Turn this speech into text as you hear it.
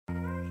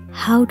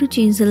How to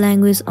change the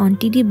language on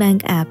TD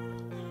Bank app.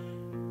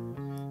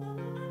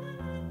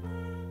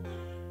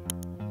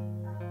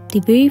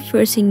 The very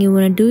first thing you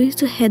want to do is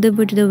to head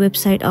over to the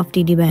website of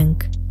TD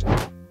Bank.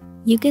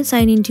 You can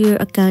sign into your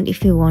account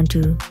if you want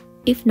to.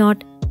 If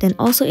not, then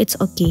also it's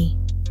okay.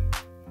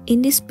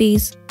 In this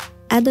page,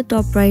 at the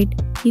top right,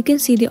 you can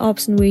see the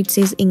option where it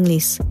says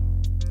English.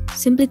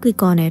 Simply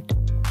click on it.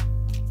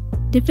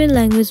 Different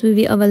languages will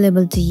be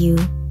available to you.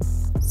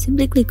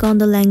 Simply click on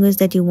the language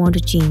that you want to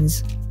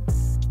change.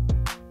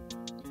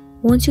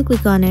 Once you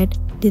click on it,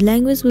 the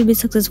language will be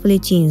successfully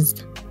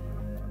changed.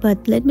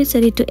 But let me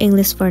set it to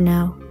English for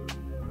now.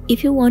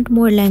 If you want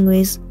more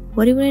language,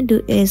 what you want to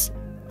do is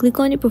click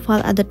on your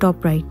profile at the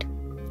top right.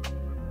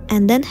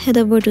 And then head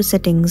over to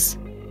Settings.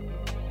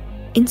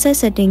 Inside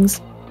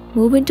Settings,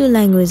 move into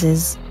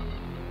Languages.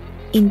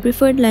 In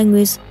Preferred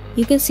Language,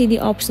 you can see the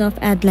option of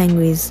Add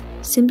Language.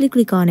 Simply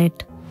click on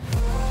it.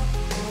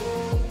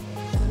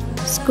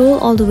 Scroll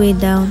all the way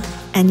down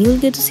and you'll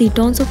get to see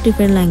tons of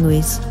different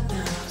languages.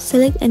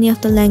 Select any of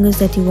the language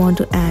that you want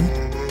to add.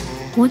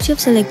 Once you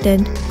have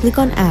selected, click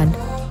on Add.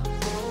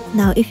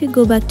 Now if you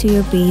go back to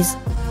your page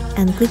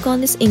and click on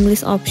this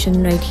English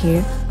option right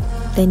here,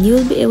 then you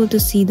will be able to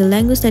see the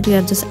language that you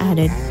have just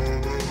added.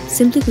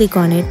 Simply click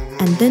on it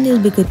and then you'll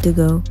be good to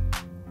go.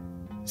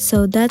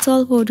 So that's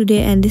all for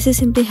today, and this is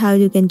simply how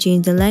you can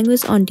change the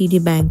language on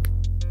TD Bank.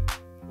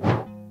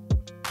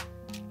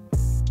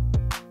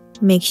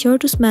 Make sure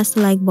to smash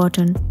the like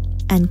button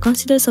and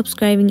consider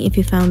subscribing if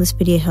you found this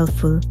video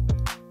helpful.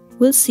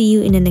 We'll see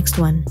you in the next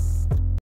one.